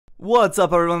What's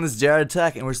up everyone, this is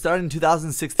JrTech and we're starting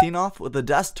 2016 off with a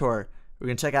desk tour. We're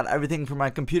going to check out everything from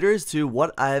my computers to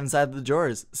what I have inside the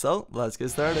drawers. So let's get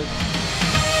started.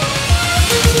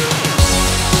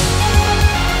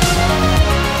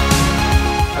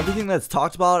 Everything that's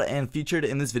talked about and featured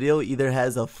in this video either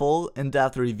has a full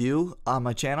in-depth review on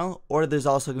my channel, or there's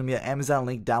also going to be an Amazon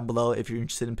link down below if you're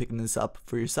interested in picking this up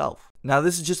for yourself. Now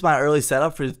this is just my early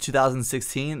setup for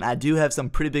 2016. I do have some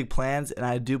pretty big plans and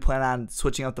I do plan on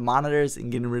switching up the monitors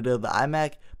and getting rid of the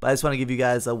iMac, but I just want to give you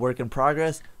guys a work in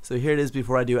progress. So here it is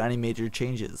before I do any major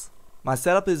changes. My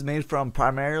setup is made from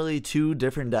primarily two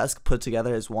different desks put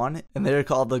together as one, and they're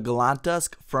called the Galant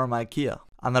desk from IKEA.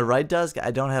 On the right desk, I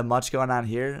don't have much going on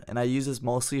here, and I use this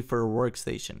mostly for a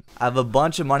workstation. I have a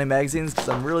bunch of money magazines because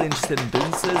I'm really interested in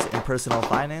businesses and personal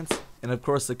finance, and of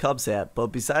course the Cubs hat, but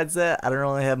besides that, I don't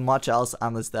really have much else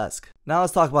on this desk. Now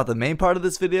let's talk about the main part of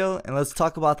this video, and let's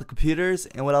talk about the computers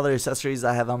and what other accessories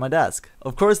I have on my desk.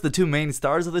 Of course, the two main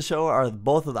stars of the show are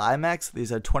both of the iMacs.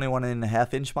 These are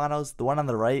 21.5-inch models. The one on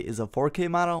the right is a 4K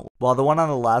model, while the one on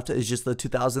the left is just the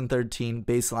 2013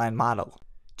 baseline model.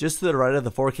 Just to the right of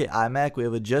the 4K iMac, we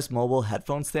have a Just Mobile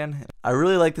headphone stand. I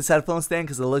really like this headphone stand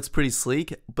because it looks pretty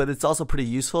sleek, but it's also pretty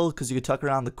useful because you can tuck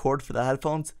around the cord for the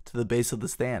headphones to the base of the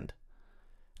stand.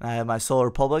 And I have my Solar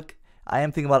Republic. I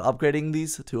am thinking about upgrading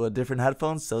these to a different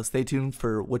headphones, so stay tuned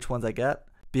for which ones I get.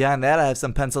 Behind that, I have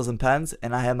some pencils and pens,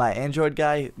 and I have my Android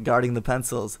guy guarding the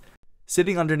pencils.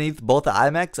 Sitting underneath both the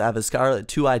iMacs, I have a Scarlett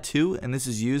 2i2, and this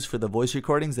is used for the voice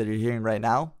recordings that you're hearing right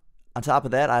now. On top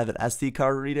of that, I have an SD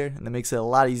card reader, and that makes it a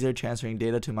lot easier transferring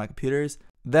data to my computers.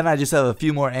 Then I just have a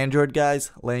few more Android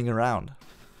guys laying around.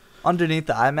 Underneath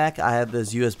the iMac, I have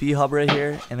this USB hub right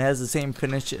here, and it has the same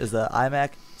finish as the iMac,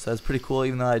 so that's pretty cool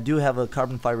even though I do have a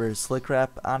carbon fiber slick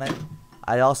wrap on it.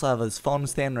 I also have this phone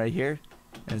stand right here,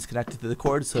 and it's connected to the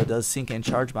cord so it does sync and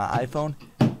charge my iPhone.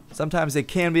 Sometimes it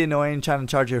can be annoying trying to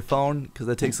charge your phone because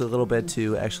it takes a little bit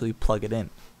to actually plug it in.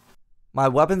 My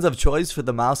weapons of choice for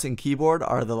the mouse and keyboard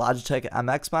are the Logitech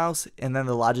MX mouse and then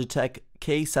the Logitech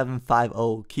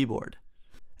K750 keyboard.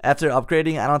 After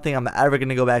upgrading, I don't think I'm ever going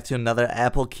to go back to another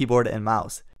Apple keyboard and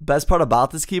mouse. Best part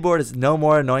about this keyboard is no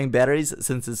more annoying batteries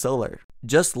since it's solar.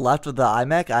 Just left of the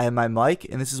iMac, I have my mic,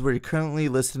 and this is where you're currently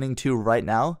listening to right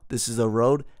now. This is a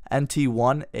Rode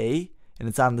NT1A, and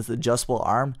it's on this adjustable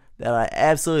arm that I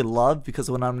absolutely love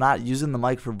because when I'm not using the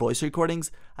mic for voice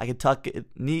recordings, I can tuck it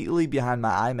neatly behind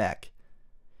my iMac.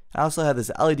 I also have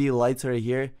this LED lights right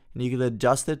here, and you can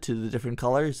adjust it to the different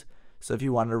colors. So if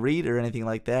you want to read or anything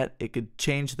like that, it could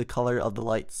change the color of the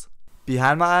lights.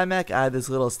 Behind my iMac, I have this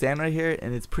little stand right here,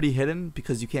 and it's pretty hidden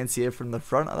because you can't see it from the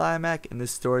front of the iMac, and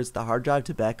this stores the hard drive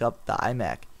to back up the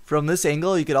iMac. From this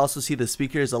angle, you could also see the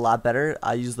speakers a lot better.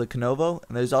 I use the Lenovo,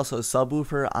 and there's also a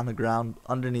subwoofer on the ground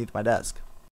underneath my desk.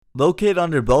 Located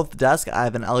under both desks, I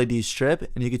have an LED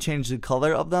strip, and you can change the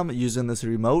color of them using this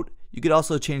remote. You could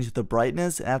also change the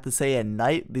brightness, and I have to say at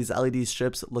night, these LED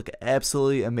strips look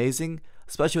absolutely amazing,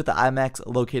 especially with the iMacs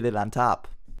located on top.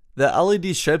 The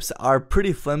LED strips are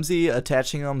pretty flimsy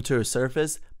attaching them to a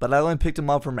surface, but I only picked them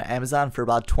up from Amazon for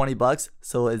about 20 bucks,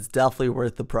 so it's definitely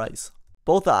worth the price.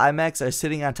 Both the iMacs are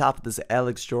sitting on top of this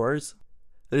Alex drawers.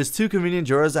 There's two convenient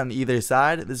drawers on either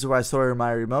side. This is where I store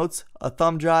my remotes, a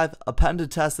thumb drive, a pen to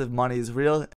test if money is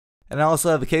real, and I also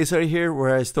have a case right here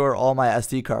where I store all my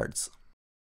SD cards.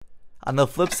 On the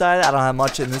flip side, I don't have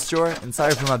much in this drawer, and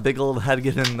sorry for my big old head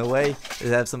getting in the way. I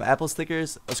have some Apple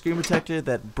stickers, a screen protector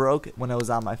that broke when I was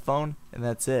on my phone, and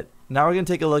that's it. Now we're going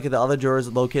to take a look at the other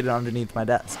drawers located underneath my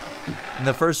desk. In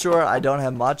the first drawer, I don't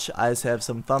have much. I just have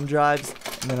some thumb drives,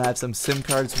 and then I have some SIM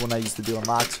cards when I used to do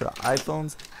unlocks for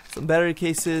iPhones, some battery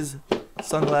cases,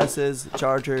 sunglasses,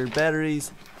 charger,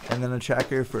 batteries, and then a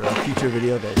tracker for a future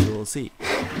video that you will see.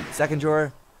 Second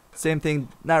drawer, same thing,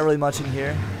 not really much in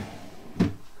here.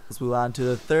 Let's move on to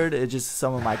the third. It's just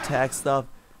some of my tax stuff,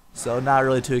 so not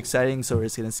really too exciting, so we're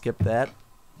just gonna skip that.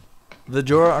 The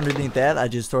drawer underneath that, I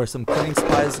just store some cleaning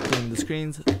supplies, cleaning the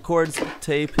screens, cords,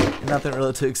 tape, nothing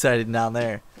really too exciting down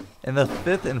there. And the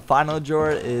fifth and final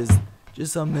drawer is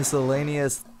just some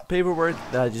miscellaneous paperwork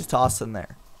that I just tossed in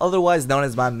there, otherwise known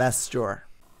as my mess drawer.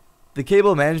 The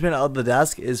cable management of the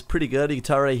desk is pretty good. You can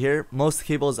tell right here, most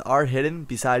cables are hidden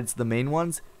besides the main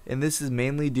ones, and this is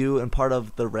mainly due in part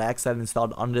of the racks that I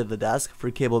installed under the desk for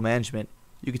cable management.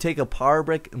 You can take a power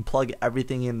brick and plug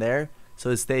everything in there so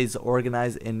it stays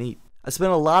organized and neat. I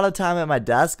spend a lot of time at my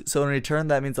desk, so in return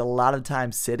that means a lot of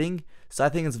time sitting, so I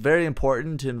think it's very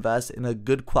important to invest in a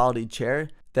good quality chair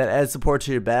that adds support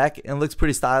to your back and looks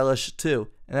pretty stylish too.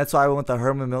 And that's why I went with the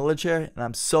Herman Miller chair, and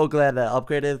I'm so glad that I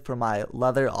upgraded from my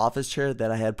leather office chair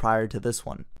that I had prior to this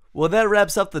one. Well, that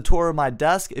wraps up the tour of my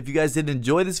desk. If you guys did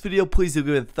enjoy this video, please do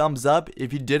give it a thumbs up.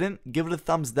 If you didn't, give it a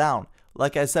thumbs down.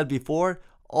 Like I said before,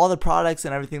 all the products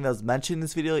and everything that was mentioned in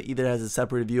this video either has a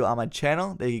separate review on my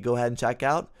channel that you can go ahead and check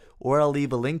out, or I'll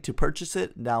leave a link to purchase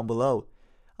it down below.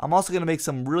 I'm also going to make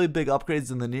some really big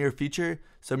upgrades in the near future,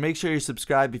 so make sure you're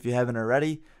subscribed if you haven't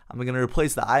already. I'm going to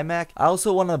replace the iMac. I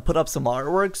also want to put up some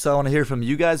artwork, so I want to hear from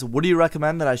you guys. What do you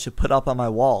recommend that I should put up on my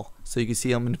wall so you can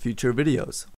see them in future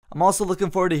videos? I'm also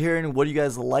looking forward to hearing what you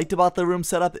guys liked about the room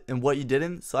setup and what you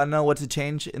didn't, so I know what to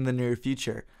change in the near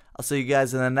future. I'll see you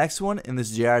guys in the next one, and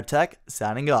this is JrTech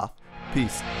signing off.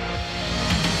 Peace.